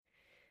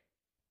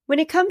When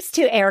it comes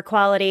to air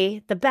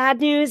quality, the bad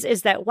news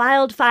is that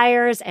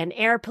wildfires and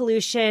air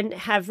pollution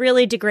have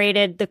really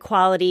degraded the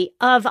quality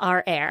of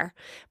our air.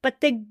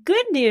 But the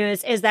good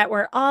news is that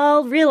we're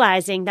all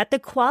realizing that the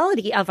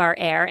quality of our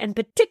air, and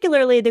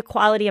particularly the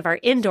quality of our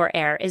indoor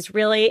air, is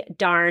really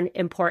darn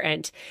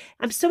important.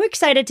 I'm so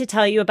excited to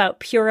tell you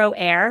about Puro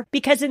Air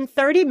because in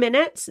 30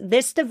 minutes,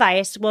 this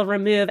device will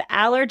remove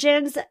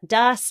allergens,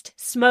 dust,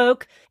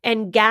 smoke,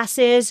 and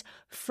gases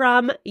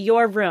from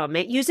your room.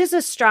 It uses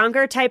a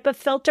stronger type of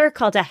filter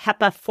called a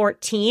HEPA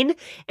 14,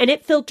 and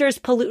it filters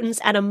pollutants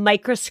at a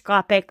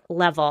microscopic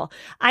level.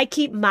 I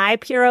keep my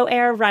Puro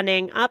Air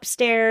running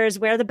upstairs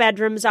where the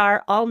bedrooms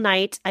are all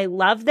night. I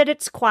love that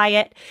it's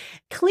quiet.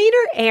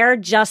 Cleaner air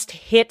just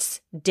hits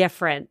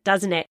different,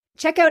 doesn't it?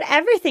 Check out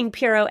everything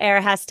Puro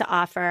Air has to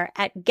offer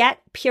at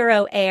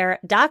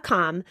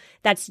getpuroair.com.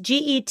 That's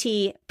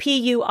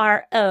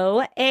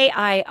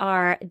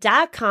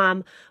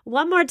GETPUROAIR.com.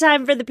 One more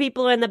time for the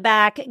people in the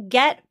back,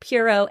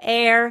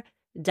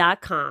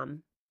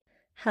 getpuroair.com.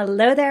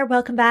 Hello there.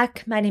 Welcome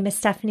back. My name is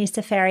Stephanie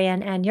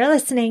Safarian, and you're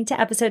listening to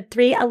episode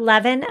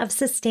 311 of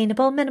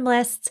Sustainable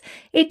Minimalists,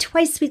 a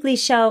twice-weekly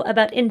show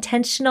about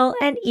intentional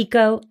and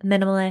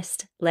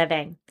eco-minimalist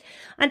living.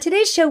 On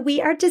today's show,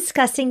 we are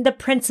discussing the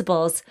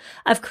principles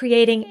of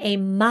creating a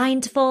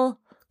mindful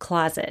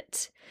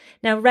closet.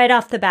 Now, right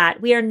off the bat,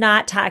 we are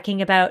not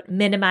talking about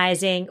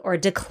minimizing or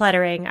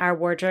decluttering our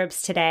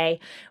wardrobes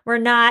today. We're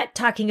not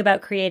talking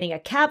about creating a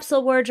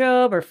capsule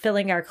wardrobe or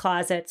filling our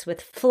closets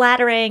with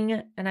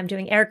flattering, and I'm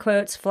doing air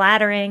quotes,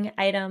 flattering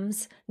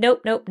items.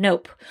 Nope, nope,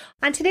 nope.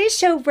 On today's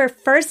show, we're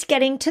first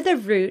getting to the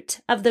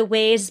root of the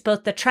ways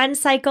both the trend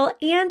cycle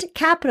and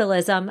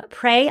capitalism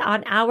prey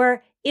on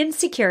our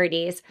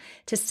insecurities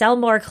to sell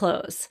more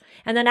clothes.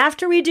 And then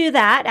after we do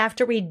that,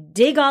 after we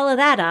dig all of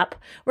that up,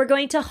 we're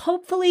going to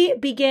hopefully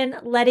begin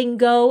letting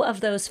go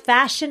of those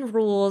fashion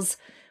rules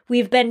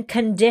we've been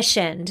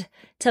conditioned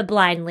to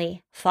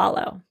blindly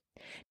follow.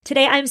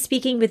 Today, I'm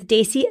speaking with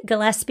Daisy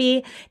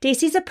Gillespie.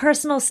 Daisy's a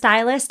personal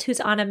stylist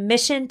who's on a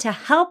mission to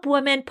help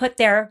women put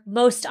their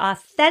most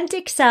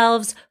authentic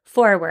selves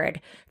forward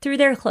through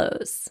their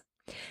clothes.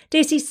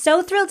 Daisy,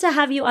 so thrilled to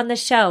have you on the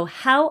show.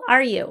 How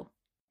are you?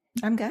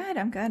 I'm good.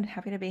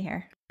 Happy to be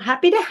here.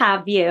 Happy to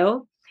have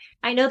you.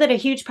 I know that a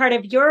huge part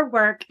of your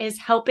work is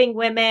helping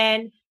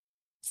women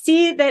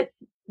see that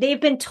they've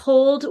been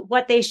told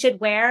what they should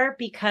wear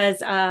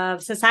because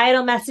of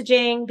societal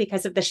messaging,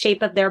 because of the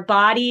shape of their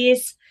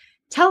bodies.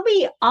 Tell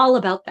me all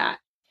about that.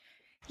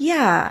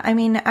 Yeah,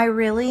 I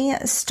really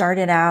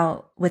started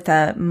out with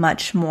a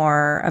much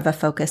more of a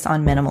focus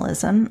on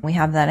minimalism. We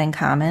have that in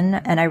common.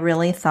 And I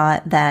really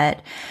thought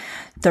that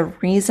the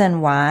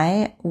reason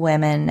why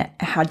women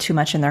had too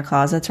much in their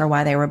closets or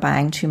why they were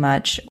buying too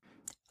much,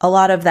 a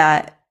lot of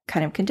that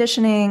kind of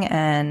conditioning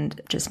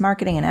and just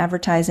marketing and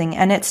advertising.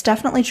 And it's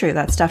definitely true.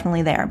 That's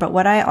definitely there. But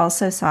what I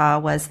also saw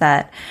was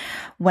that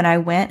when I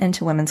went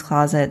into women's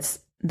closets,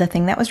 the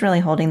thing that was really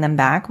holding them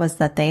back was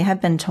that they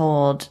had been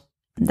told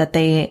that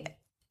they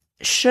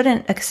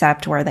shouldn't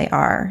accept where they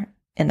are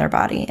in their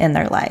body, in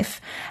their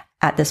life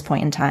at this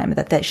point in time,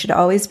 that they should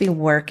always be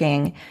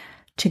working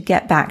to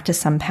get back to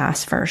some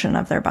past version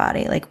of their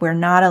body. Like, we're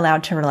not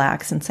allowed to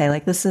relax and say,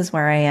 like, this is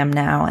where I am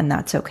now, and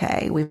that's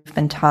okay. We've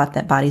been taught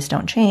that bodies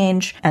don't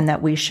change and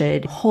that we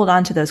should hold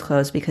on to those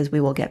clothes because we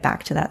will get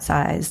back to that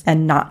size,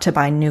 and not to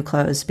buy new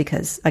clothes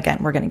because, again,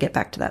 we're going to get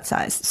back to that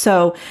size.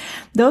 So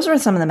those were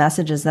some of the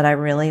messages that I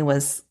really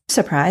was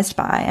surprised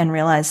by and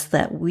realized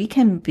that we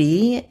can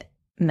be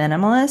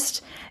minimalist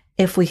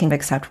if we can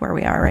accept where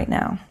we are right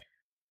now.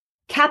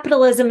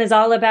 Capitalism is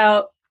all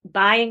about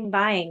buying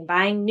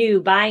new,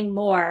 buying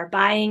more,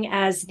 buying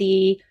as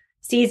the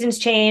seasons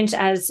change,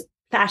 as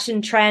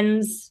fashion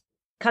trends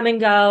come and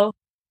go.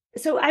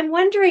 So I'm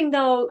wondering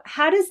though,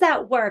 how does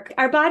that work?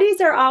 Our bodies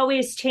are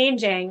always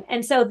changing.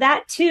 And so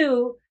that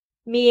too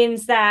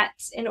means that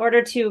in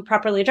order to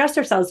properly dress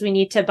ourselves, we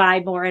need to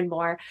buy more and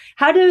more.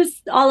 How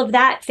does all of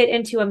that fit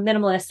into a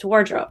minimalist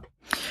wardrobe?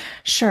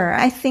 Sure.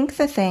 I think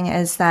the thing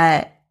is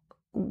that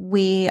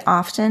we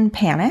often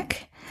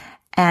panic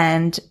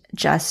and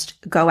just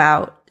go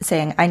out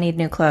saying, I need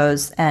new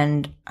clothes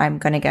and I'm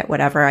going to get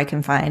whatever I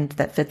can find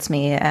that fits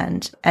me,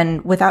 and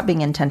without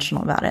being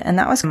intentional about it. And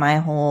that was my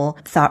whole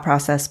thought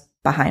process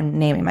behind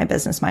naming my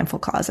business Mindful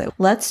Closet.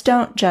 Let's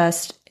don't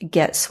just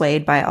get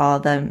swayed by all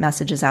the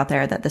messages out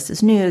there that this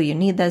is new, you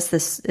need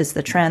this is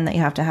the trend that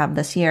you have to have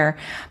this year.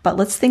 But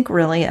let's think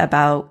really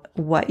about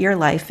what your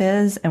life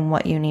is and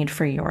what you need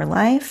for your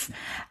life.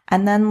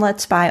 And then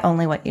let's buy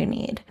only what you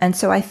need. And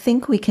so I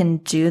think we can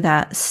do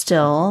that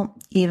still,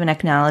 even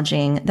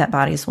acknowledging that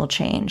bodies will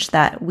change,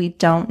 that we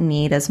don't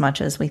need as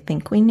much as we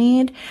think we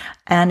need.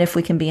 And if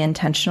we can be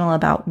intentional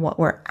about what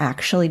we're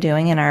actually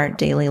doing in our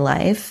daily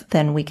life,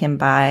 then we can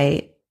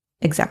buy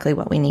exactly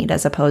what we need,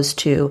 as opposed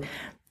to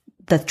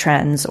the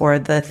trends or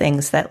the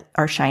things that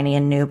are shiny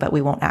and new, but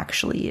we won't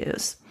actually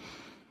use.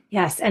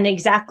 Yes, and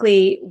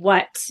exactly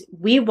what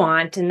we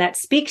want. And that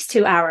speaks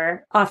to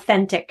our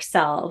authentic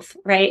self,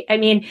 right? I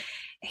mean,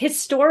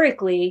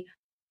 historically,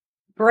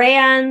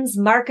 brands,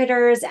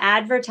 marketers,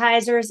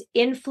 advertisers,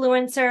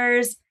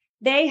 influencers,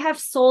 they have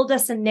sold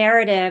us a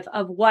narrative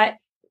of what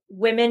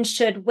women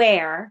should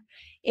wear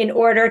in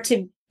order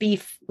to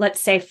be,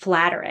 let's say,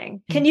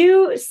 flattering. Can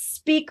you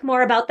speak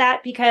more about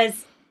that?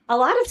 Because a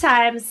lot of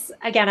times,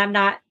 again, I'm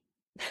not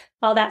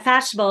all that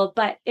fashionable,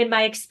 but in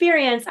my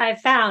experience,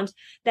 I've found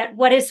that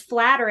what is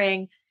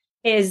flattering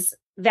is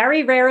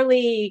very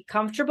rarely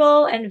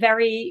comfortable and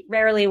very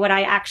rarely what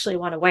I actually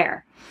want to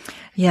wear.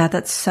 Yeah,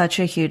 that's such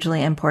a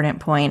hugely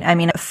important point. I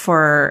mean,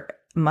 for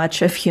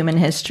much of human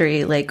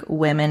history, like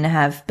women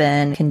have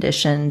been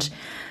conditioned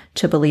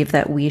to believe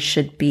that we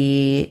should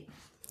be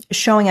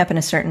showing up in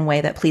a certain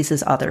way that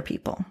pleases other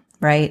people,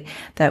 right?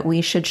 That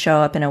we should show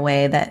up in a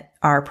way that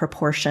our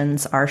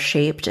proportions are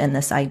shaped in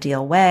this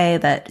ideal way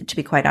that, to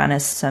be quite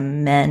honest,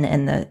 some men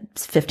in the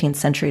 15th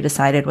century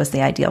decided was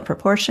the ideal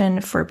proportion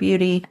for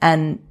beauty.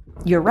 And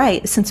you're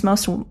right, since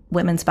most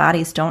women's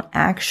bodies don't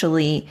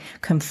actually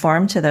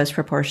conform to those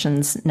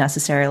proportions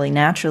necessarily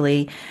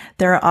naturally,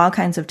 there are all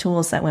kinds of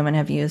tools that women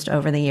have used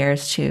over the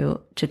years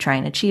to try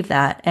and achieve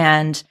that.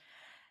 And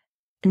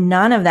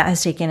none of that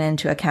has taken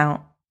into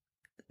account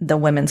the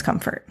women's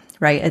comfort,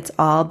 right? It's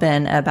all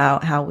been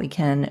about how we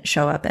can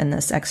show up in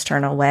this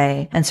external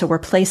way. And so we're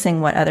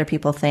placing what other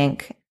people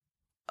think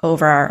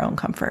over our own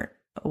comfort,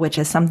 which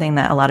is something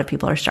that a lot of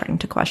people are starting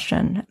to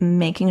question.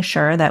 Making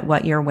sure that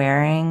what you're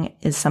wearing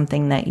is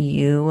something that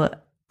you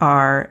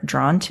are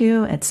drawn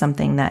to, it's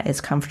something that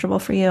is comfortable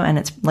for you, and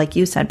it's, like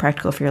you said,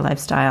 practical for your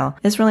lifestyle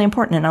is really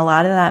important. And a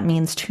lot of that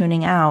means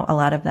tuning out a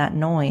lot of that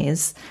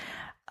noise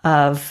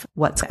of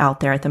what's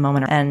out there at the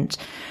moment. And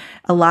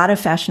a lot of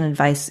fashion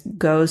advice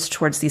goes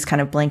towards these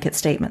kind of blanket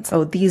statements.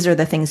 Oh, these are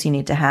the things you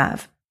need to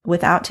have,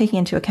 without taking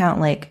into account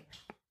like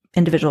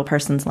individual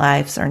person's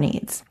lives or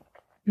needs.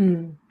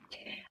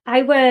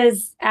 I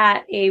was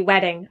at a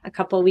wedding a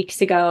couple of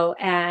weeks ago,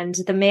 and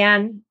the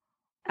man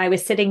I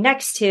was sitting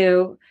next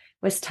to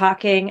was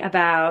talking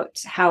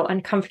about how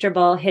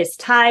uncomfortable his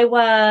tie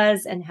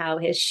was and how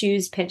his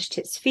shoes pinched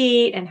his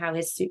feet and how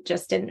his suit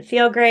just didn't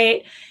feel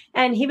great.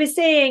 And he was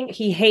saying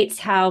he hates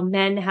how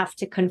men have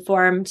to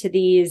conform to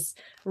these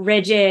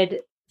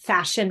rigid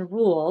fashion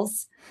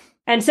rules.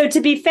 And so,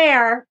 to be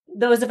fair,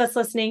 those of us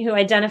listening who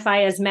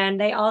identify as men,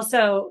 they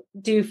also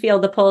do feel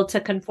the pull to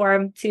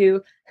conform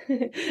to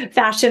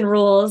fashion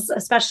rules,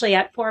 especially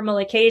at formal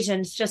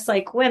occasions, just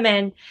like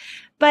women.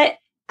 But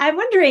I'm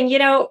wondering,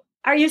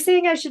 are you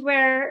saying I should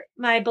wear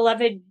my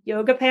beloved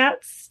yoga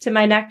pants to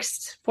my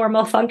next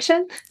formal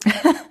function?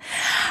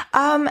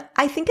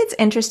 I think it's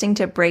interesting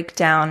to break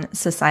down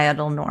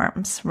societal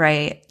norms,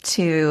 right?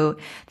 To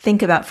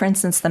think about, for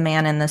instance, the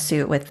man in the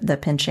suit with the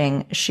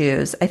pinching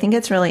shoes. I think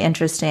it's really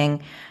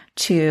interesting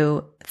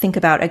to think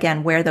about,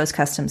 again, where those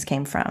customs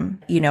came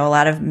from. A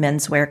lot of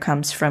menswear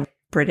comes from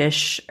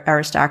British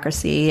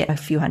aristocracy a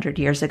few hundred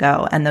years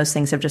ago, and those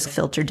things have just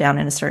filtered down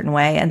in a certain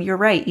way. And you're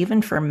right,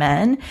 even for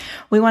men,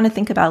 we want to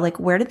think about like,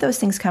 where did those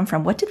things come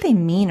from? What did they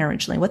mean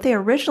originally? What they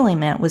originally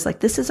meant was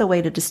like, this is a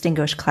way to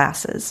distinguish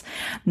classes.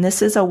 And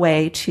this is a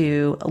way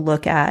to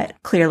look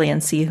at clearly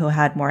and see who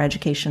had more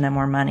education and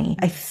more money.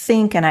 I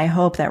think, and I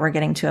hope that we're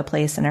getting to a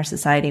place in our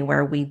society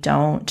where we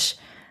don't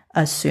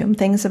assume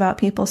things about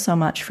people so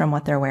much from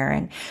what they're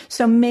wearing.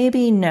 So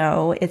maybe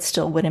no, it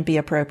still wouldn't be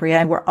appropriate.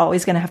 And we're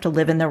always going to have to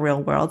live in the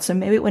real world. So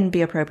maybe it wouldn't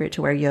be appropriate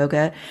to wear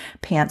yoga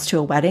pants to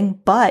a wedding,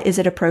 but is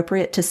it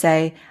appropriate to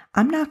say,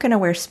 I'm not going to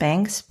wear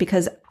Spanx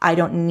because I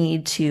don't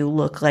need to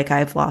look like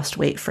I've lost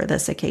weight for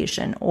this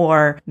occasion?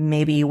 Or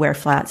maybe you wear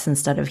flats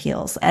instead of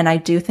heels. And I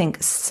do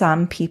think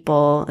some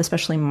people,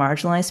 especially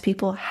marginalized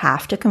people,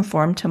 have to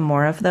conform to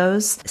more of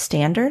those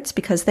standards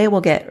because they will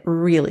get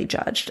really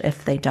judged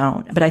if they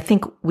don't. But I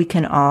think we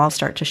can all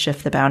start to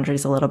shift the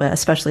boundaries a little bit,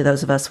 especially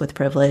those of us with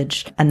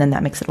privilege. And then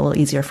that makes it a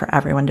little easier for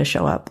everyone to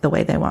show up the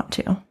way they want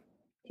to.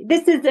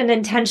 This is an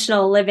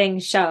intentional living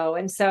show.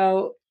 And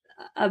so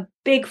a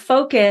big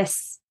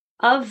focus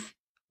of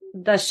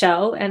the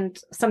show, and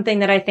something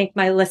that I think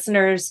my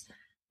listeners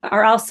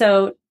are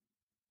also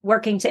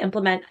working to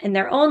implement in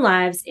their own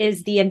lives,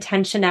 is the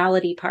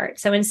intentionality part.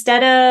 So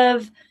instead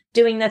of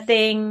doing the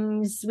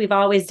things we've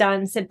always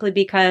done simply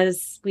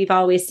because we've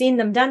always seen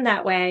them done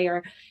that way,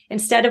 or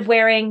instead of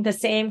wearing the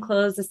same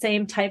clothes, the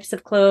same types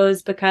of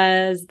clothes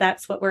because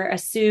that's what we're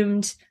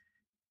assumed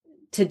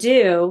to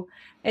do,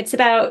 it's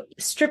about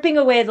stripping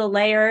away the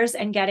layers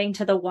and getting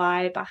to the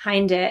why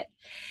behind it.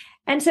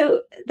 And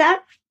so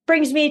that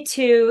brings me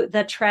to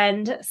the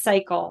trend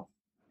cycle.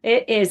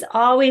 It is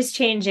always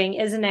changing,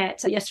 isn't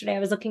it? So yesterday I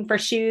was looking for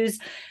shoes.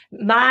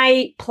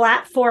 My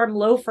platform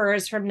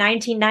loafers from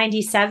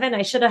 1997,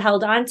 I should have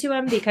held on to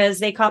them because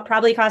they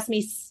probably cost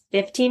me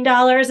 $15 in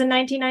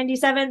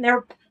 1997.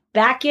 They're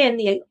back in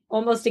the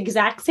almost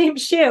exact same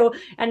shoe,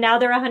 and now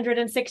they're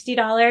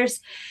 $160.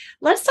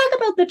 Let's talk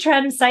about the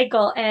trend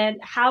cycle and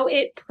how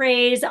it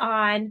preys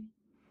on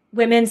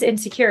women's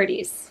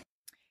insecurities.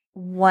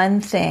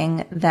 One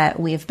thing that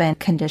we've been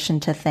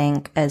conditioned to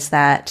think is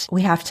that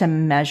we have to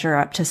measure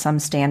up to some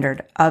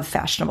standard of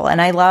fashionable.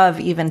 And I love,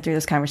 even through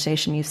this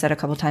conversation, you've said a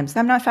couple of times,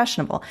 I'm not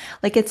fashionable.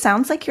 Like, it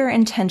sounds like you're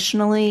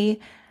intentionally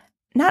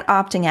not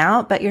opting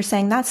out, but you're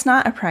saying that's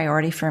not a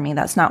priority for me.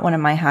 That's not one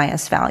of my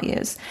highest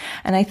values.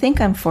 And I think,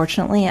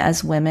 unfortunately,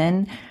 as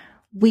women,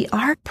 we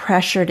are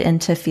pressured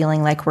into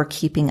feeling like we're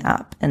keeping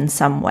up in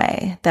some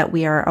way, that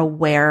we are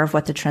aware of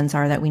what the trends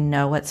are, that we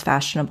know what's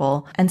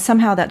fashionable. And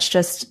somehow that's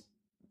just,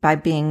 by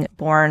being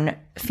born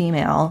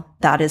female,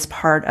 that is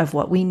part of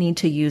what we need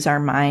to use our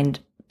mind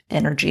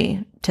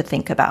energy to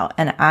think about.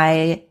 And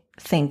I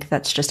think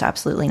that's just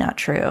absolutely not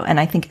true. And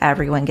I think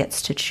everyone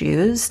gets to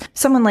choose.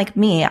 Someone like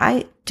me,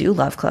 I do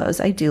love clothes.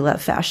 I do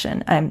love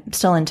fashion. I'm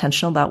still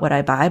intentional about what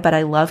I buy, but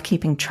I love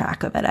keeping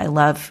track of it. I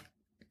love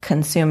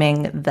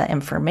consuming the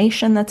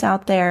information that's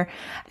out there,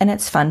 and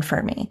it's fun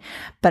for me.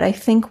 But I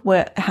think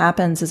what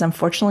happens is,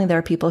 unfortunately, there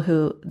are people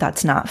who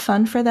that's not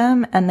fun for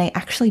them, and they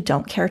actually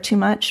don't care too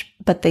much,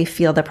 but they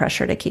feel the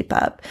pressure to keep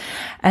up.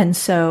 And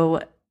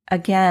so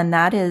again,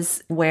 that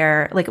is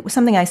where, like,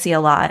 something I see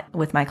a lot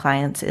with my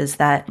clients is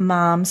that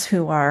moms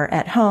who are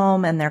at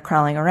home and they're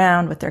crawling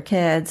around with their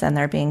kids and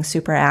they're being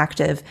super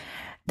active,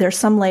 there's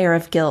some layer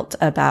of guilt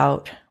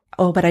about,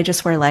 oh, but I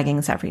just wear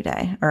leggings every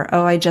day, or,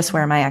 oh, I just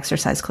wear my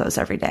exercise clothes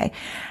every day.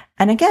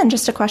 And again,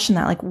 just to question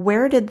that, like,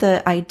 where did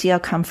the idea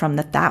come from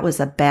that that was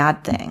a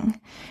bad thing?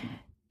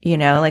 You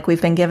know, like,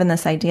 we've been given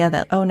this idea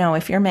that, oh no,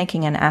 if you're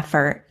making an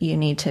effort, you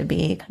need to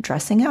be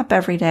dressing up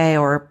every day,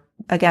 or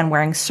again,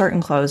 wearing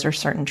certain clothes or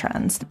certain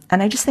trends.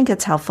 And I just think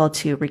it's helpful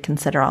to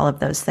reconsider all of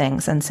those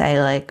things and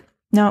say, like,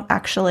 no,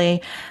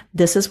 actually,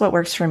 this is what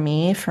works for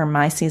me, for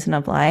my season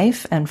of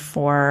life and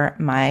for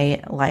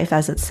my life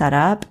as it's set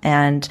up.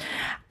 And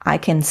I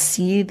can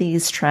see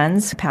these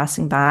trends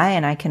passing by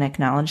and I can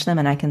acknowledge them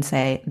and I can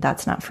say,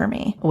 that's not for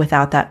me,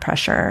 without that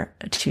pressure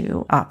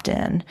to opt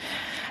in.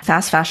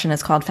 Fast fashion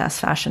is called fast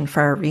fashion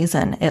for a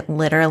reason. It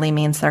literally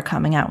means they're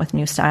coming out with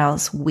new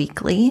styles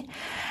weekly.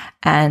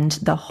 And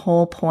the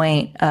whole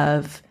point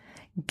of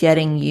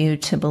getting you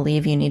to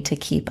believe you need to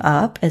keep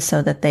up is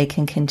so that they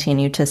can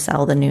continue to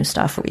sell the new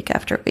stuff week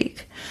after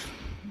week.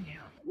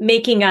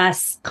 Making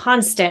us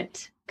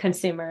constant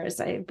consumers,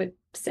 I would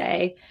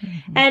say.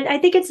 Mm-hmm. And I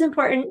think it's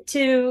important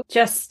to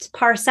just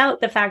parse out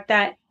the fact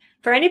that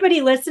for anybody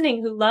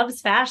listening who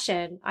loves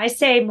fashion, I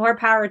say more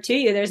power to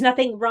you. There's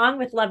nothing wrong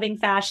with loving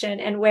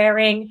fashion and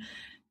wearing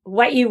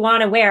what you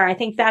want to wear. I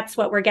think that's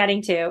what we're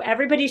getting to.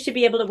 Everybody should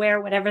be able to wear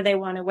whatever they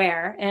want to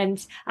wear.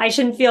 And I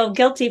shouldn't feel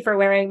guilty for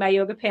wearing my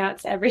yoga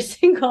pants every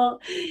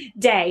single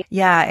day.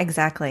 Yeah,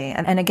 exactly.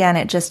 And again,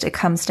 it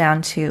comes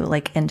down to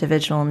like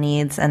individual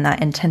needs and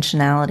that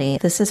intentionality.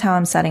 This is how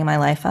I'm setting my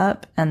life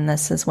up, and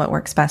this is what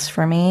works best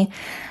for me.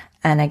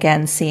 And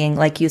again, seeing,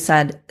 like you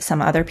said,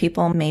 some other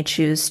people may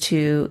choose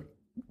to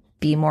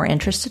be more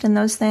interested in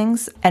those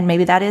things. And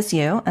maybe that is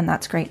you, and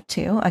that's great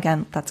too.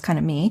 Again, that's kind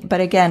of me. But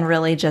again,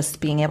 really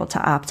just being able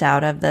to opt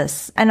out of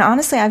this. And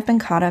honestly, I've been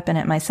caught up in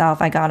it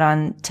myself. I got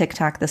on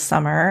TikTok this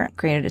summer,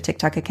 created a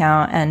TikTok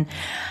account, and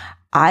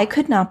I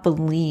could not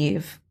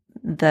believe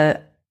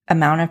the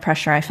amount of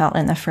pressure I felt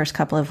in the first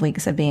couple of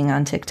weeks of being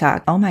on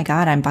TikTok. Oh my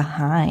God, I'm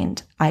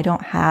behind. I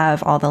don't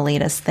have all the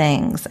latest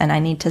things, and I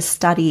need to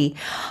study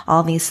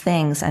all these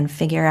things and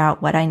figure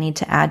out what I need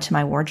to add to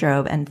my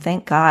wardrobe. And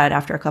thank God,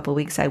 after a couple of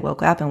weeks, I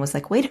woke up and was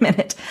like, wait a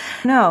minute.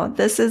 No,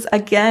 this is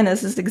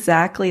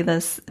exactly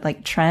this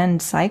like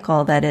trend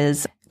cycle that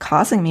is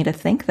causing me to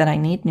think that I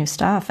need new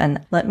stuff.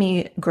 And let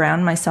me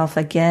ground myself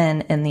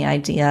again in the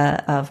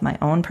idea of my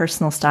own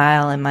personal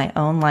style and my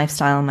own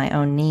lifestyle and my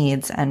own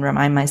needs, and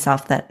remind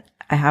myself that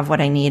I have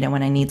what I need. And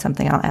when I need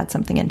something, I'll add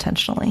something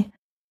intentionally.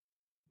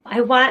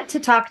 I want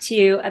to talk to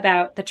you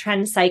about the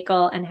trend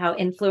cycle and how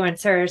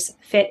influencers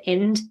fit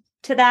into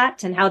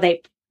that, and how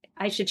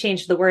I should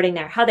change the wording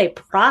there, how they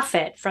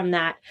profit from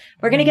that.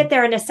 We're going to get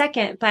there in a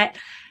second, but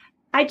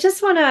I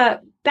just want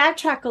to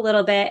backtrack a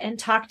little bit and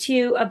talk to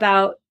you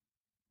about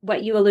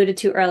what you alluded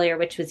to earlier,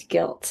 which was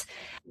guilt.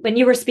 When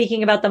you were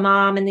speaking about the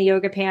mom and the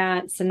yoga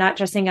pants and not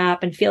dressing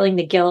up and feeling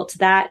the guilt,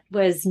 that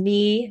was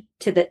me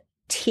to the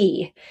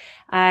T.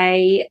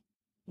 I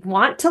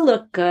want to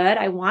look good.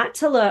 I want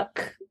to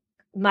look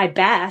my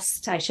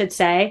best, I should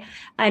say.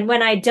 And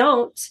when I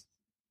don't,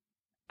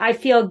 I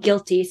feel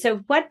guilty. So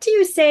what do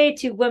you say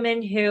to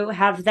women who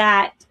have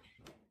that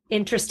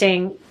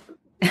interesting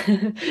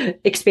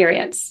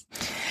experience?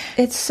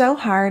 It's so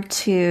hard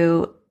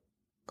to,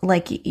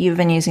 like you've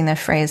been using the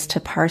phrase, to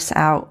parse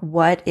out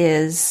what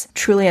is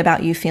truly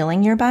about you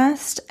feeling your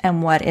best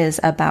and what is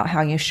about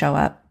how you show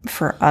up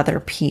for other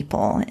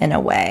people in a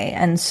way.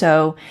 And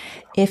so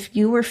if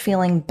you were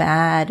feeling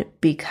bad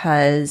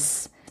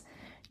because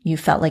you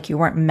felt like you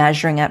weren't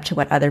measuring up to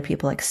what other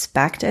people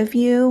expect of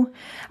you,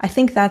 I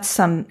think that's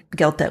some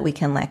guilt that we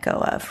can let go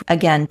of.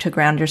 Again, to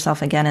ground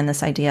yourself again in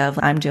this idea of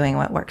I'm doing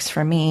what works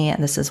for me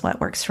and this is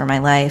what works for my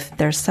life.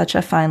 There's such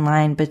a fine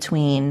line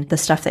between the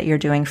stuff that you're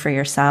doing for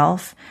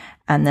yourself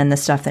and then the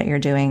stuff that you're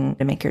doing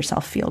to make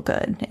yourself feel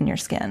good in your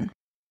skin.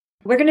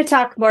 We're going to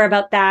talk more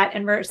about that,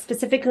 and we're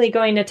specifically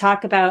going to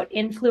talk about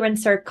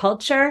influencer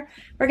culture.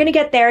 We're going to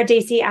get there,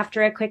 Daisy,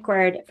 after a quick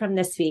word from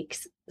this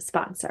week's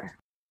sponsor.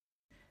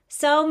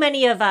 So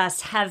many of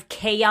us have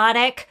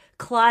chaotic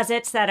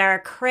closets that are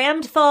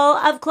crammed full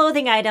of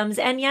clothing items,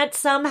 and yet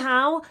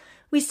somehow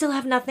we still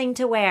have nothing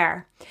to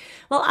wear.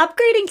 Well,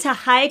 upgrading to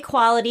high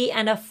quality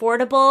and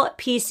affordable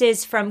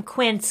pieces from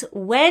Quince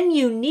when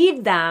you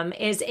need them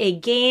is a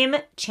game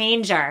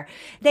changer.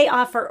 They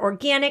offer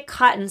organic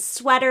cotton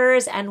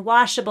sweaters and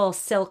washable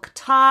silk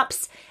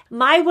tops.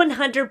 My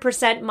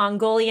 100%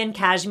 Mongolian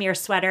cashmere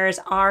sweaters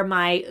are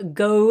my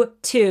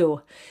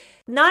go-to.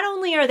 Not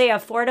only are they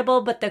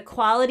affordable, but the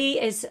quality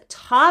is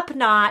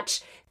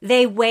top-notch.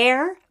 They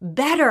wear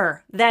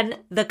better than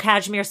the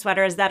cashmere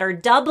sweaters that are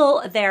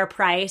double their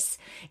price.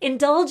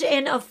 Indulge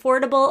in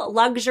affordable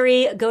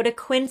luxury. Go to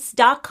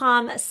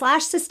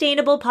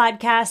quince.com/sustainable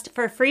podcast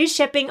for free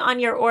shipping on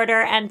your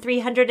order and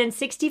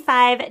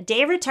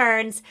 365-day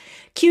returns.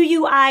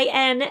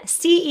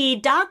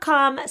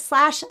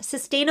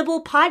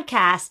 QUINCE.com/sustainable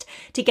podcast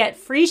to get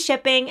free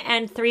shipping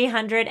and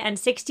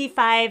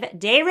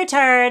 365-day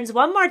returns.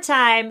 One more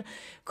time,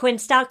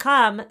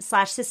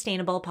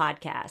 quince.com/sustainable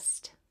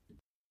podcast.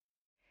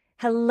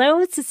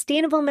 Hello,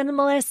 Sustainable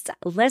Minimalists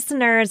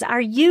listeners.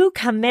 Are you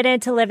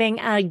committed to living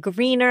a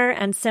greener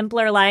and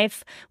simpler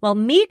life? Well,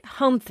 meet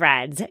Home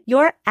Threads,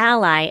 your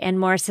ally in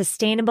more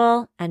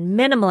sustainable and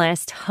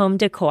minimalist home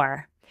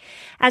decor.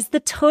 As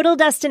the total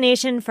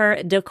destination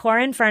for decor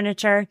and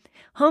furniture,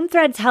 Home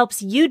Threads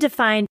helps you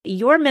define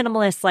your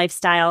minimalist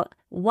lifestyle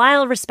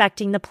while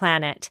respecting the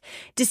planet.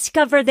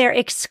 Discover their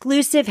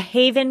exclusive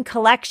Haven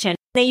collection.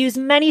 They use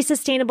many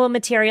sustainable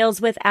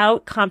materials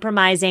without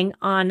compromising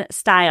on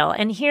style.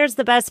 And here's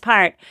the best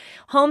part.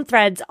 Home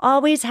Threads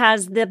always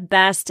has the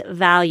best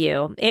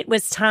value. It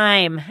was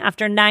time.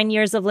 After 9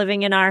 years of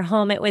living in our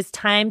home, it was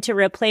time to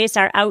replace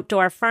our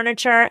outdoor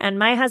furniture. And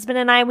my husband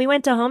and I, we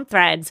went to Home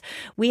Threads.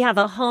 We have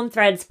a Home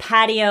Threads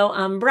patio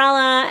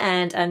umbrella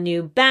and a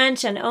new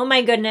bench. And oh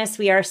my goodness,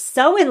 we are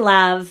so in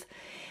love.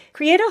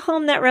 Create a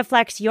home that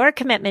reflects your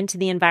commitment to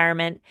the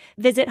environment.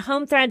 Visit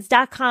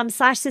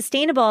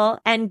homethreads.com/sustainable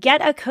and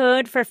get a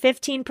code for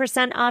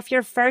 15% off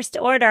your first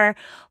order.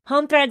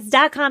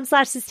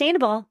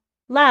 Homethreads.com/sustainable.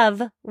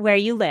 Love where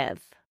you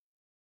live.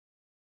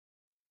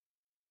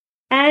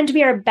 And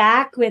we are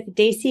back with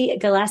Daisy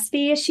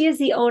Gillespie. She is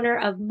the owner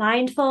of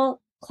Mindful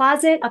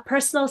Closet, a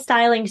personal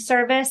styling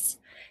service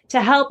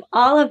to help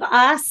all of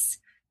us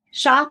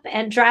shop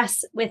and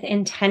dress with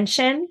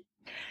intention.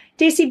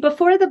 Daisy,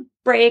 before the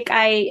break,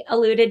 I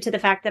alluded to the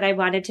fact that I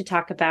wanted to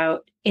talk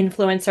about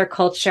influencer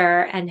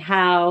culture and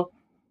how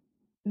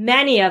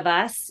many of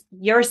us,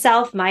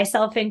 yourself,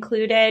 myself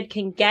included,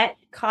 can get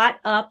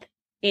caught up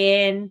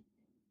in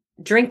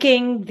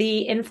drinking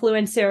the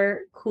influencer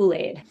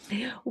Kool-Aid.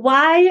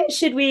 Why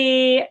should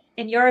we,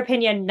 in your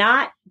opinion,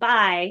 not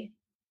buy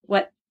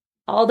what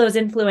all those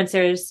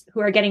influencers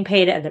who are getting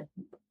paid an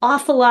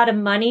awful lot of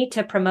money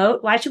to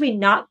promote? Why should we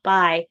not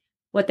buy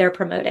what they're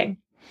promoting?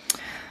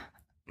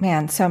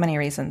 Man, so many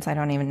reasons. I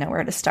don't even know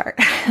where to start.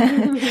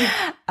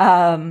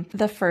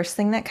 The first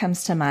thing that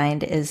comes to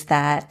mind is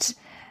that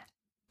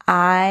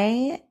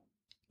I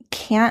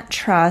can't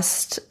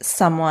trust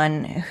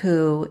someone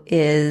who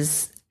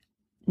is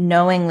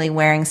knowingly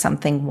wearing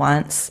something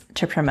once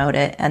to promote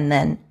it and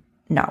then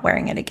not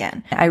wearing it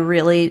again. I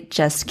really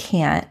just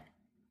can't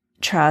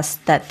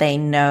trust that they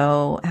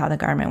know how the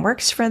garment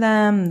works for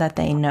them, that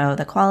they know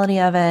the quality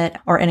of it,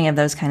 or any of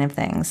those kind of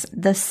things.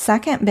 The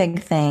second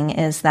big thing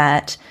is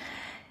that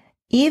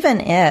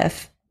even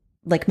if,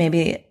 like,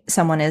 maybe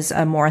someone is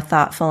a more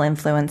thoughtful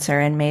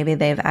influencer and maybe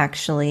they've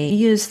actually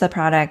used the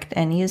product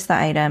and used the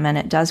item and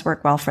it does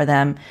work well for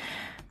them,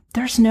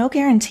 there's no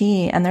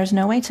guarantee and there's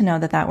no way to know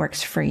that that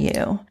works for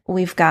you.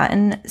 We've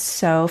gotten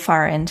so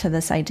far into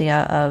this idea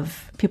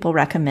of people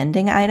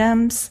recommending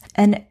items,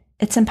 and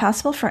it's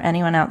impossible for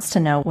anyone else to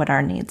know what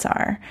our needs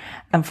are.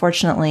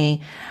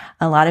 Unfortunately,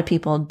 a lot of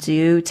people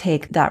do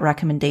take that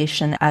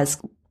recommendation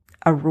as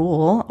a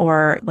rule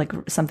or like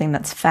something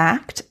that's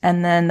fact.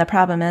 And then the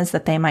problem is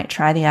that they might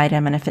try the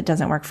item, and if it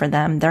doesn't work for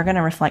them, they're going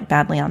to reflect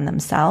badly on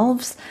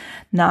themselves,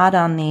 not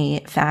on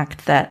the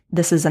fact that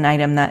this is an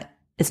item that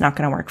is not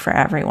going to work for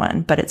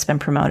everyone, but it's been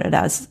promoted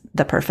as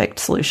the perfect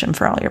solution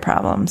for all your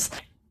problems.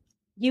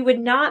 You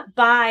would not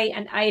buy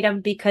an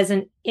item because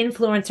an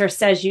influencer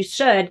says you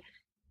should,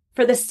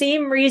 for the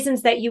same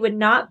reasons that you would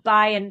not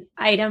buy an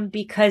item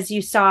because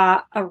you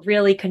saw a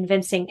really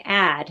convincing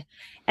ad.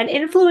 An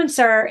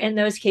influencer in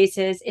those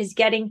cases is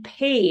getting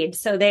paid.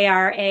 So they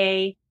are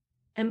a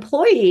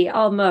employee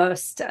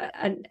almost,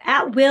 an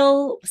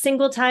at-will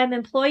single-time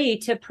employee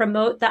to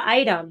promote the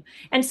item.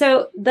 And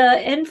so the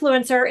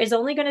influencer is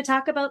only going to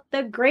talk about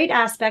the great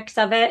aspects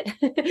of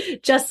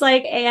it, just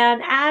like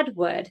an ad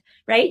would,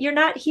 right? You're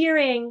not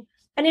hearing,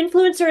 an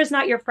influencer is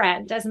not your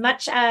friend as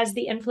much as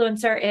the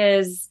influencer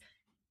is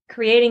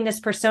creating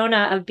this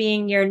persona of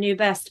being your new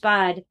best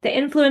bud. The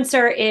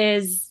influencer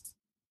is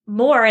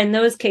more, in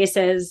those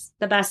cases,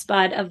 the best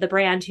bud of the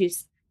brand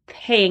who's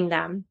paying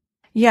them.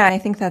 Yeah, I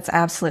think that's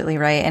absolutely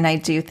right. And I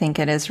do think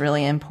it is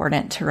really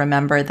important to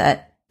remember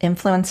that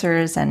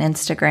influencers and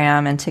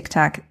Instagram and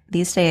TikTok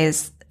these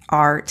days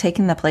are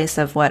taking the place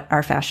of what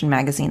our fashion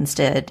magazines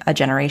did a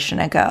generation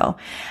ago.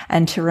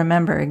 And to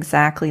remember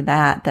exactly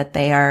that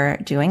they are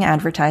doing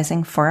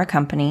advertising for a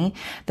company.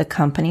 The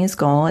company's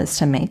goal is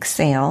to make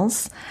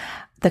sales.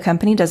 The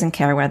company doesn't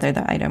care whether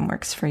the item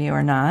works for you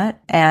or not.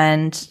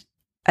 And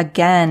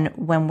again,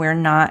 when we're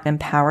not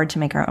empowered to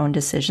make our own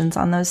decisions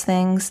on those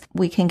things,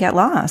 we can get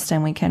lost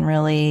and we can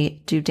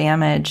really do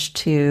damage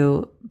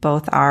to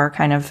both our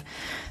kind of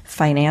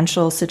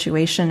financial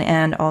situation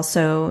and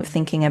also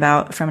thinking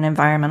about from an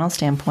environmental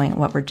standpoint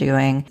what we're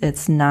doing.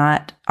 It's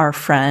not our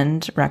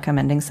friend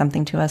recommending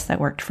something to us that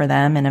worked for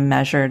them in a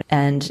measured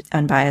and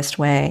unbiased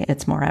way.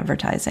 It's more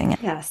advertising.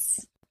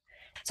 Yes.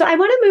 So I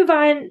want to move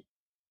on,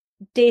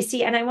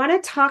 Daisy, and I want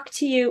to talk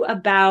to you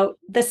about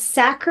the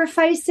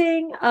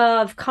sacrificing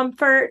of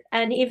comfort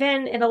and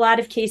even in a lot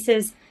of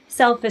cases,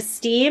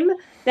 self-esteem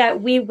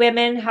that we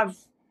women have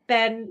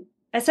been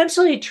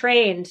essentially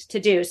trained to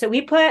do. So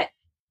we put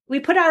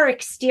our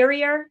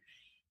exterior,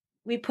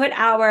 we put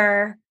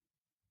our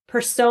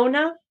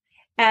persona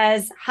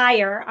as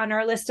higher on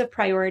our list of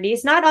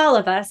priorities. Not all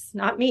of us,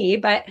 not me,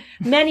 but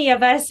many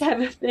of us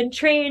have been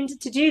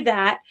trained to do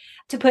that,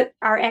 to put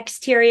our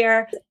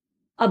exterior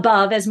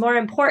above as more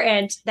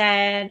important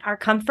than our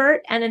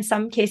comfort. And in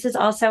some cases,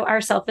 also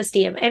our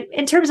self-esteem. And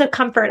in terms of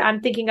comfort,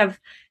 I'm thinking of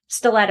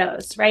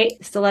stilettos, right?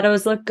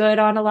 Stilettos look good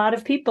on a lot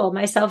of people,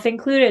 myself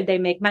included. They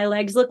make my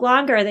legs look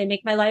longer. They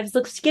make my legs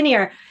look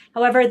skinnier.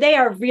 However, they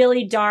are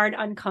really darn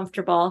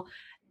uncomfortable.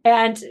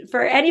 And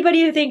for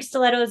anybody who thinks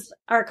stilettos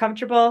are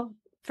comfortable,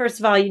 first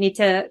of all, you need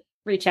to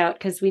reach out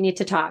because we need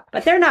to talk,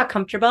 but they're not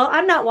comfortable.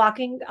 I'm not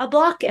walking a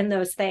block in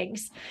those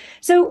things.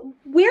 So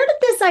where did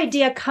this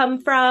idea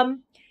come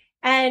from?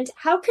 And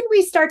how can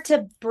we start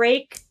to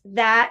break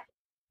that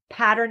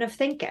pattern of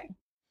thinking?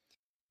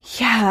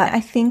 Yeah,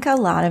 I think a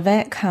lot of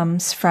it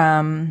comes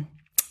from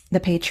the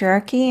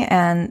patriarchy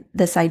and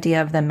this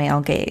idea of the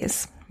male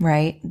gaze,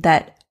 right?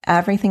 That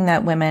everything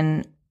that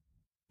women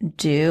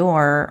do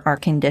or are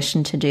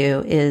conditioned to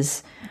do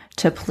is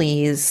to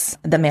please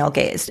the male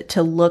gaze,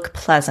 to look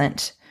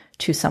pleasant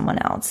to someone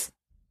else.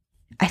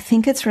 I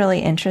think it's really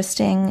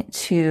interesting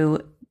to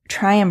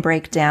try and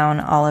break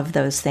down all of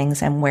those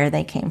things and where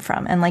they came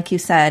from. And like you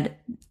said,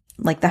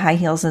 like the high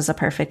heels is a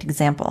perfect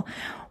example.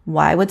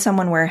 Why would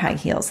someone wear high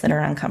heels that are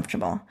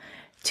uncomfortable?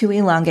 To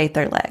elongate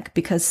their leg,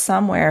 because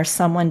somewhere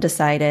someone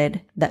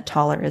decided that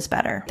taller is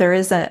better. There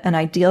is an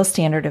ideal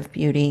standard of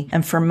beauty.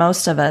 And for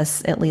most of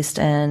us, at least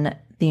in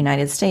the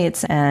United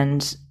States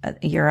and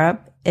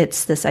Europe,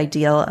 it's this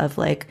ideal of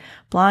like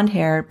blonde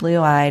hair,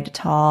 blue-eyed,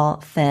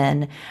 tall,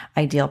 thin,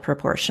 ideal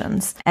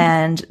proportions.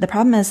 And the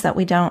problem is that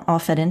we don't all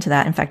fit into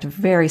that. In fact, a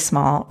very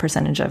small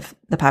percentage of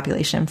the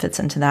population fits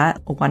into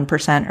that,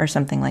 1% or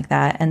something like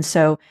that. And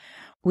so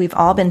we've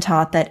all been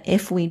taught that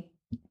if we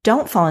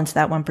don't fall into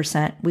that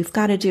 1%, we've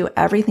got to do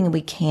everything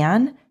we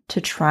can to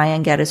try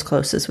and get as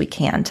close as we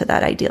can to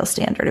that ideal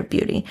standard of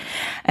beauty.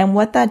 And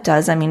what that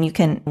does, I mean, you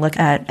can look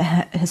at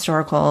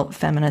historical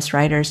feminist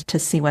writers to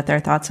see what their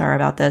thoughts are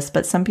about this,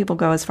 but some people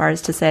go as far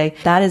as to say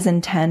that is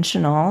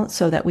intentional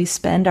so that we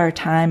spend our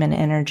time and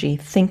energy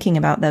thinking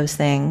about those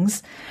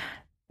things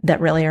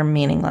that really are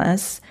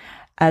meaningless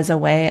as a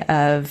way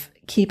of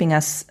keeping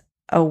us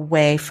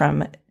away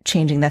from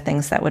changing the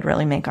things that would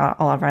really make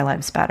all of our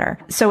lives better.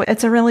 So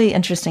it's a really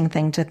interesting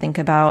thing to think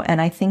about.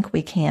 And I think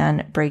we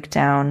can break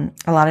down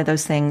a lot of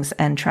those things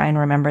and try and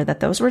remember that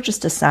those were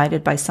just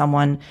decided by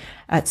someone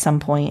at some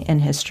point in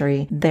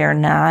history. They're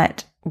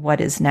not what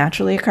is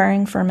naturally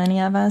occurring for many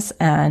of us.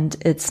 And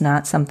it's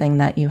not something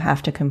that you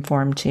have to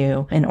conform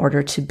to in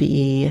order to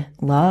be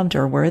loved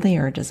or worthy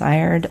or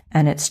desired.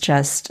 And it's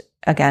just,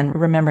 again,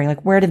 remembering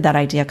like, where did that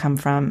idea come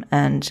from?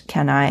 And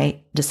can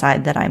I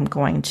decide that I'm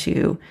going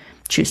to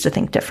choose to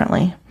think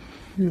differently?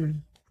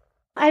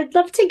 I'd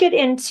love to get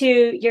into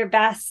your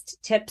best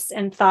tips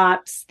and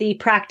thoughts, the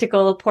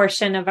practical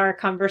portion of our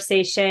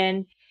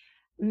conversation.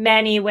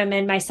 Many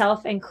women,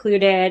 myself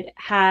included,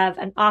 have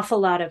an awful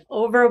lot of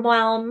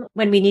overwhelm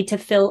when we need to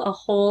fill a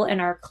hole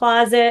in our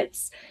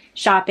closets.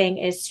 Shopping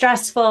is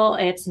stressful.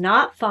 It's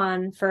not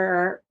fun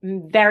for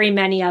very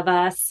many of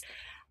us.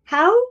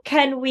 How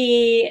can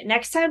we,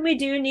 next time we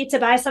do need to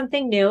buy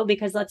something new,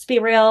 because let's be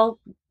real,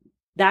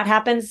 that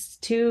happens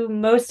to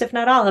most, if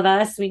not all of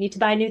us. We need to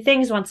buy new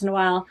things once in a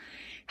while.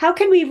 How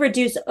can we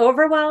reduce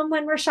overwhelm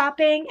when we're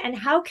shopping? And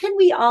how can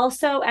we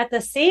also at the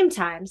same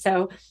time,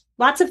 so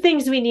lots of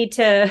things we need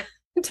to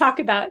talk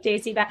about,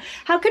 Daisy, but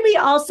how can we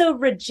also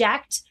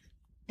reject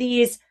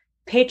these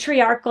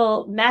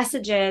patriarchal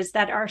messages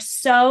that are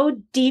so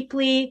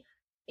deeply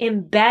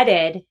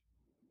embedded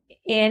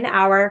in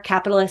our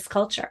capitalist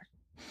culture?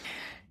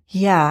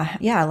 Yeah,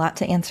 a lot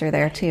to answer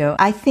there too.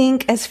 I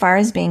think as far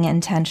as being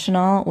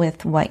intentional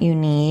with what you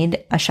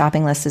need, a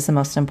shopping list is the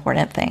most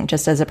important thing.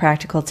 Just as a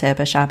practical tip,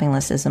 a shopping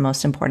list is the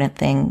most important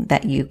thing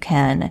that you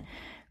can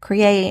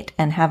create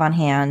and have on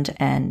hand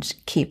and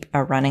keep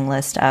a running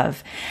list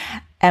of.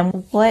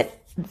 And what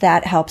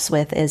that helps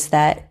with is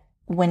that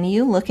when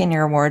you look in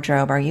your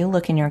wardrobe or you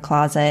look in your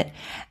closet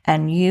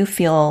and you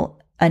feel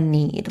a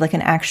need, like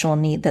an actual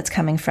need that's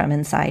coming from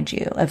inside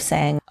you of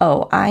saying,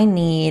 oh, I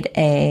need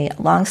a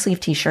long sleeve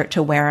t-shirt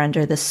to wear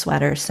under this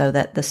sweater so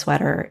that the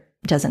sweater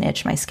doesn't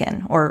itch my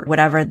skin, or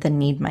whatever the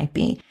need might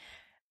be.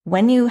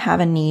 When you have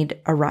a need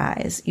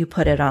arise, you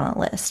put it on a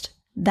list.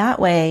 That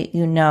way,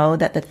 you know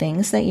that the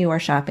things that you are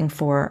shopping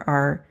for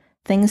are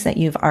things that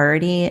you've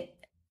already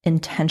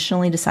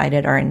intentionally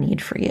decided are a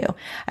need for you.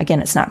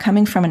 Again, it's not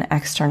coming from an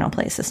external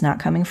place. It's not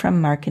coming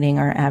from marketing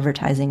or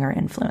advertising or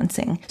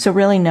influencing. So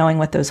really knowing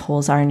what those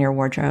holes are in your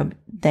wardrobe,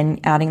 then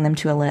adding them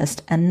to a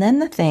list. And then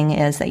the thing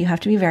is that you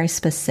have to be very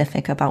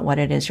specific about what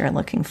it is you're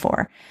looking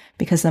for.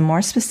 Because the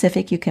more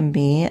specific you can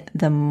be,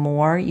 the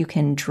more you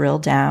can drill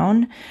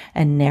down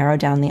and narrow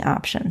down the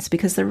options.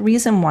 Because the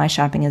reason why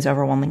shopping is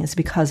overwhelming is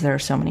because there are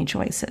so many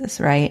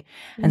choices, right?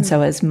 Mm-hmm. And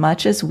so as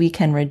much as we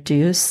can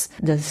reduce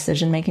the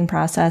decision-making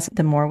process,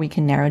 the more we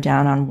can narrow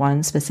down on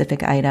one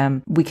specific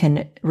item, we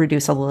can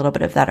reduce a little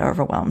bit of that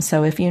overwhelm.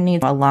 So if you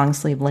need a long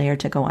sleeve layer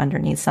to go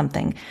underneath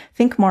something,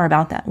 think more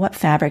about that. What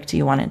fabric do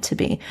you want it to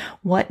be?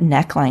 What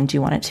neckline do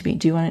you want it to be?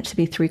 Do you want it to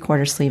be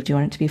 3/4 sleeve? Do you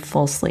want it to be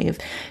full sleeve?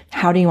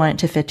 How do you want it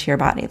to fit to your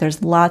body?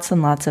 There's lots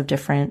and lots of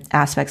different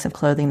aspects of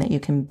clothing that you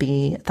can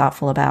be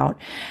thoughtful about.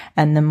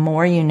 And the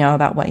more you know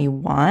about what you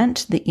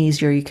want, the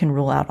easier you can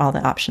rule out all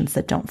the options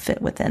that don't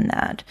fit within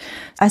that.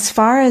 As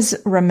far as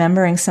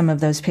remembering some of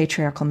those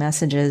patriarchal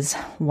messages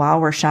while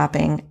we're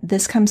shopping,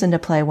 this comes into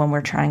play when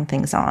we're trying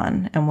things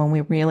on and when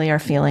we really are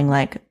feeling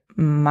like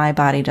my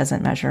body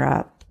doesn't measure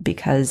up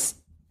because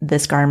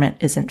this garment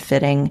isn't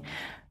fitting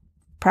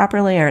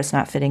properly or it's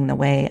not fitting the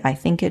way I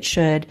think it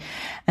should.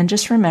 And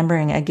just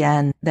remembering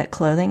again that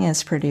clothing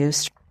is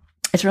produced,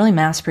 it's really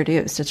mass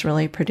produced. It's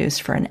really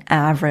produced for an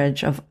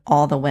average of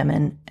all the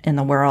women in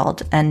the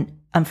world. And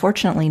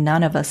unfortunately,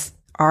 none of us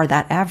are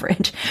that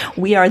average.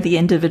 We are the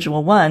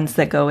individual ones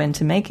that go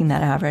into making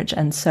that average.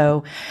 And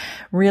so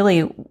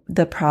really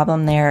the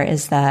problem there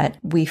is that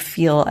we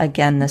feel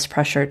again this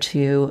pressure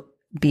to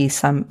be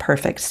some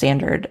perfect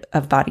standard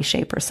of body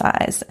shape or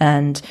size.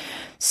 And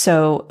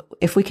so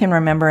if we can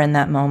remember in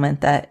that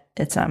moment that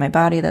it's not my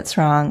body that's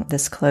wrong,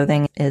 this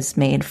clothing is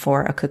made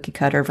for a cookie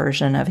cutter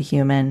version of a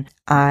human,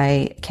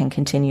 I can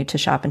continue to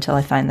shop until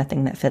I find the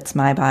thing that fits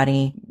my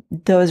body.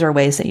 Those are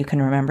ways that you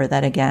can remember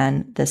that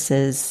again, this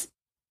is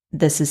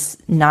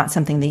not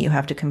something that you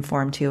have to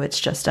conform to.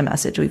 It's just a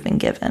message we've been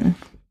given.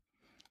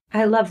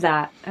 I love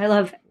that. I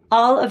love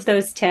all of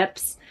those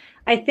tips.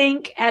 I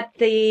think at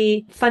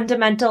the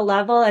fundamental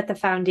level, at the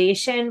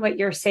foundation, what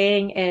you're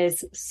saying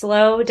is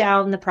slow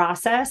down the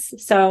process.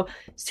 So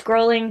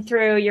scrolling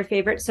through your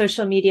favorite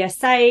social media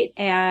site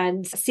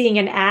and seeing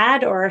an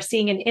ad or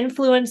seeing an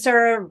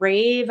influencer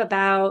rave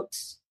about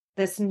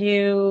this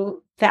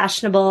new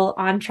fashionable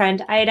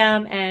on-trend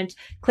item and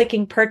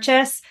clicking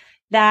purchase,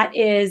 that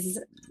is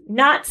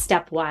not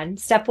step one.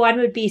 Step one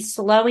would be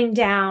slowing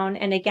down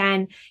and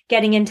again,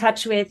 getting in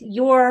touch with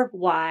your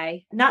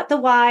why, not the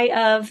why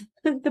of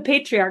the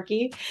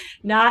patriarchy,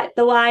 not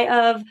the why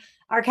of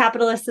our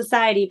capitalist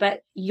society,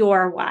 but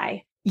your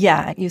why.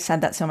 Yeah, you said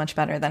that so much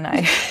better than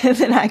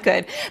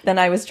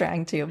I was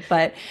trying to.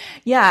 But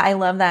yeah, I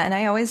love that. And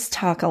I always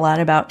talk a lot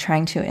about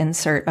trying to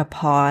insert a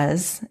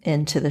pause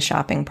into the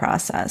shopping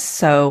process.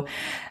 So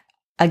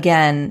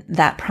again,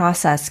 that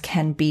process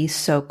can be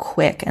so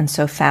quick and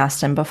so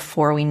fast. And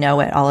before we know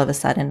it, all of a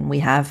sudden we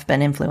have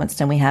been influenced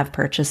and we have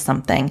purchased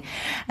something.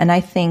 And I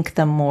think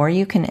the more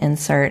you can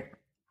insert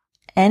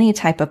any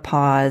type of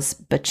pause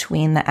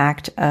between the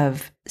act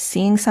of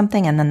seeing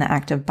something and then the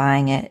act of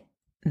buying it,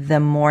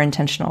 the more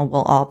intentional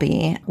we'll all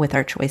be with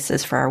our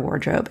choices for our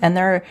wardrobe. And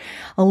there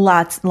are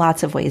lots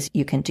of ways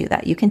you can do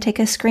that. You can take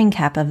a screen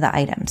cap of the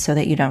item so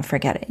that you don't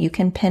forget it. You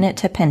can pin it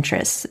to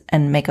Pinterest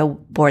and make a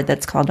board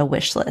that's called a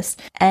wish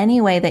list. Any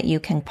way that you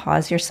can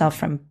pause yourself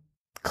from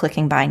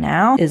clicking buy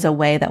now is a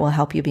way that will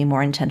help you be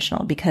more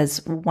intentional,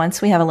 because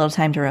once we have a little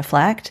time to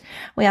reflect,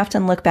 we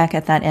often look back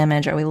at that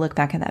image or we look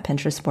back at that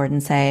Pinterest board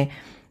and say,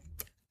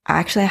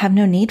 actually, I have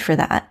no need for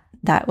that.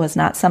 That was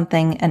not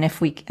something. And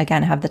if we,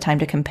 again, have the time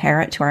to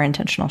compare it to our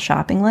intentional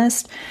shopping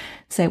list,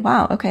 say,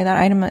 wow, okay, that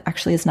item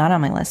actually is not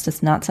on my list.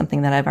 It's not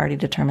something that I've already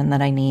determined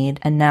that I need.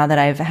 And now that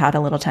I've had a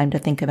little time to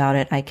think about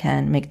it, I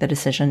can make the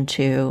decision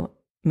to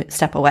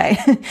step away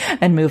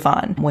and move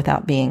on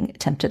without being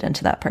tempted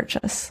into that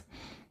purchase.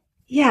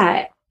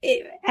 Yeah.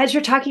 As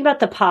you're talking about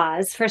the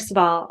pause, first of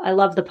all, I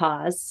love the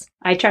pause.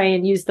 I try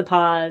and use the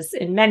pause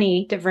in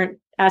many different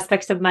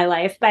aspects of my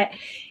life, but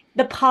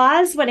the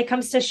pause when it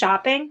comes to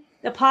shopping,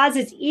 the pause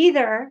is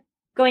either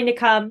going to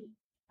come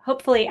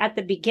hopefully at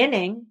the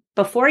beginning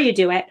before you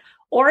do it,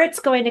 or it's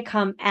going to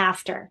come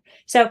after.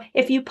 So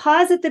if you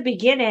pause at the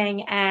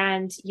beginning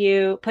and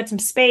you put some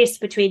space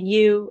between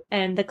you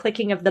and the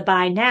clicking of the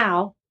buy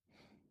now,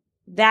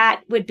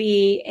 that would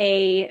be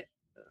a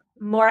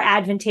more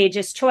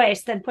advantageous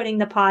choice than putting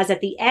the pause at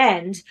the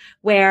end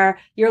where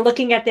you're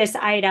looking at this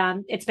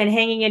item. It's been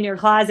hanging in your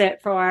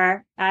closet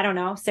for,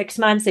 6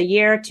 months, a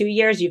year, 2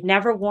 years. You've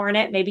never worn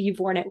it. Maybe you've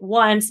worn it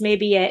once.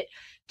 Maybe it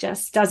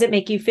just doesn't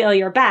make you feel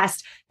your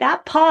best,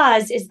 that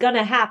pause is going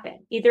to happen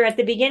either at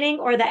the beginning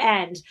or the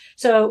end.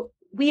 So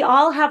we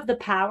all have the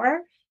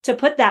power to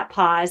put that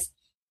pause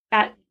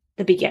at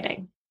the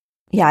beginning.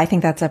 Yeah, I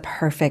think that's a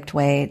perfect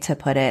way to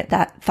put it.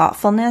 That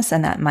thoughtfulness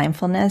and that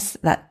mindfulness,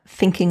 that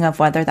thinking of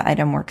whether the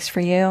item works for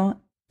you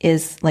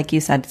is, like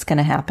you said, it's going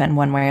to happen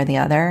one way or the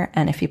other.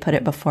 And if you put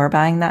it before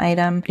buying the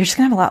item, you're just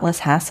going to have a lot less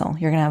hassle.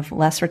 You're going to have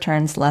less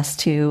returns, less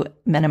to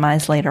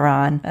minimize later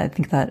on. I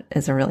think that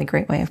is a really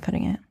great way of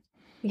putting it.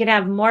 You're going to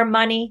have more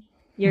money.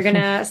 You're going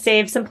to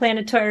save some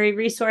planetary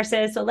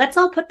resources. So let's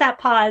all put that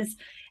pause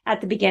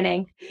at the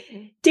beginning.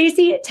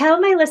 Daisy,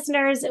 tell my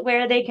listeners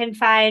where they can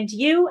find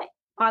you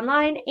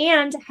online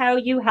and how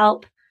you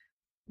help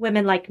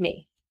women like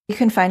me. You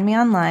can find me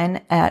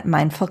online at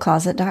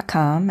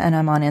mindfulcloset.com, and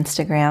I'm on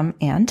Instagram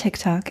and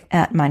TikTok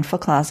at Mindful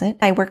Closet.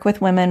 I work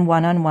with women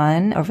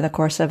one-on-one over the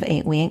course of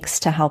 8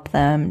 weeks to help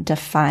them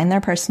define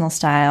their personal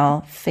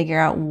style, figure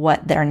out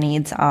what their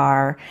needs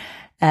are,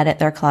 edit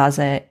their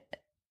closet,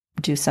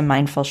 do some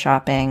mindful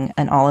shopping,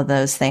 and all of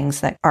those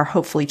things that are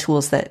hopefully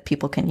tools that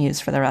people can use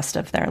for the rest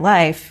of their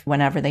life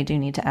whenever they do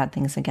need to add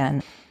things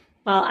again.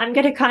 Well, I'm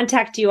going to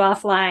contact you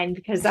offline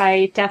because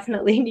I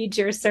definitely need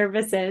your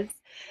services.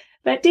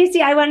 But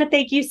Daisy, I want to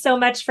thank you so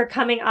much for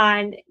coming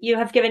on. You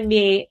have given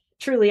me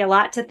truly a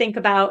lot to think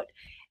about.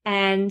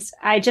 And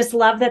I just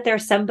love that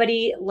there's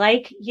somebody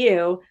like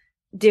you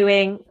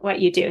doing what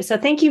you do. So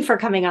thank you for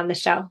coming on the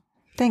show.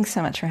 Thanks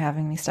so much for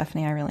having me,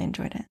 Stephanie. I really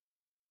enjoyed it.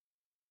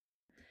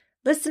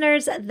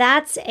 Listeners,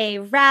 that's a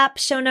wrap.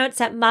 Show notes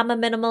at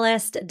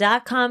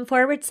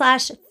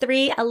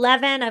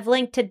mamaminimalist.com/311. I've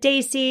linked to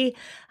Daisy.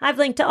 I've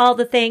linked to all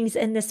the things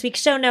in this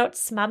week's show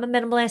notes,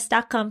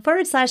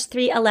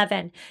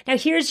 mamaminimalist.com/311. Now,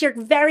 here's your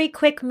very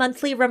quick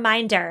monthly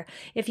reminder.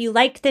 If you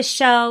like this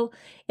show,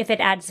 if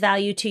it adds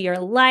value to your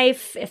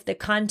life, if the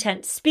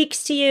content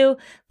speaks to you,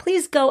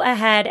 please go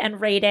ahead and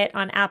rate it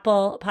on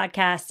Apple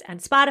Podcasts and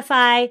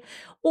Spotify.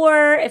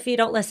 Or if you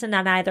don't listen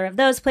on either of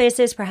those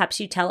places, perhaps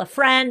you tell a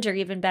friend, or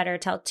even better,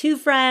 tell 2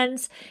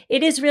 friends.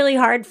 It is really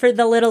hard for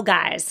the little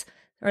guys,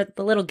 or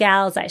the little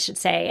gals, I should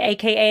say,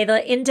 aka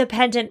the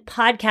independent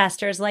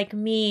podcasters like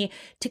me,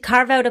 to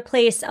carve out a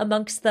place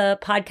amongst the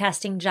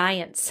podcasting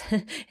giants.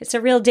 It's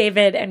a real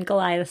David and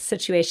Goliath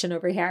situation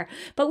over here.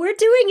 But we're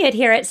doing it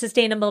here at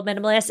Sustainable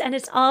Minimalist, and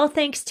it's all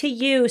thanks to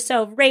you.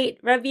 So rate,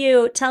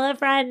 review, tell a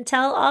friend,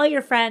 tell all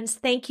your friends.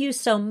 Thank you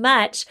so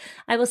much.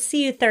 I will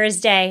see you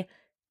Thursday.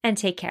 And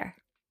take care.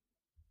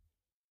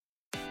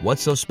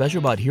 What's so special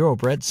about Hero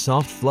Bread's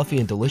soft, fluffy,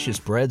 and delicious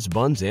breads,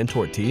 buns, and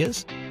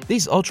tortillas?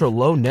 These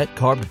ultra-low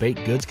net-carb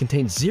baked goods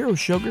contain 0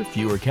 sugar,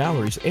 fewer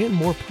calories, and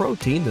more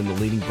protein than the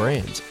leading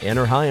brands, and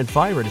are high in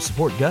fiber to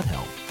support gut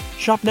health.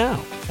 Shop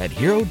now at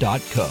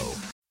Hero.co.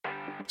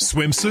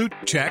 Swimsuit?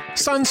 Check.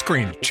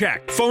 Sunscreen?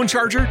 Check. Phone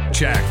charger?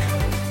 Check.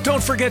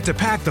 Don't forget to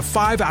pack the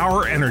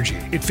 5-Hour Energy.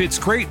 It fits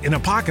great in a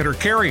pocket or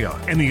carry-on,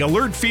 and the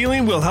alert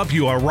feeling will help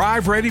you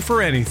arrive ready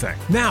for anything.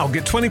 Now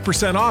get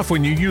 20% off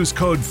when you use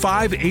code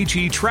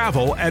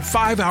 5HETRAVEL at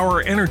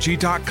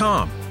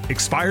 5hourenergy.com.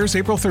 Expires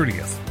April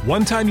 30th.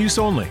 One-time use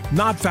only.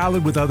 Not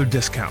valid with other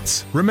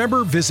discounts.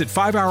 Remember, visit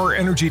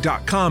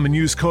 5hourenergy.com and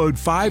use code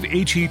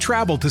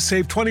 5HETRAVEL to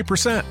save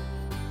 20%.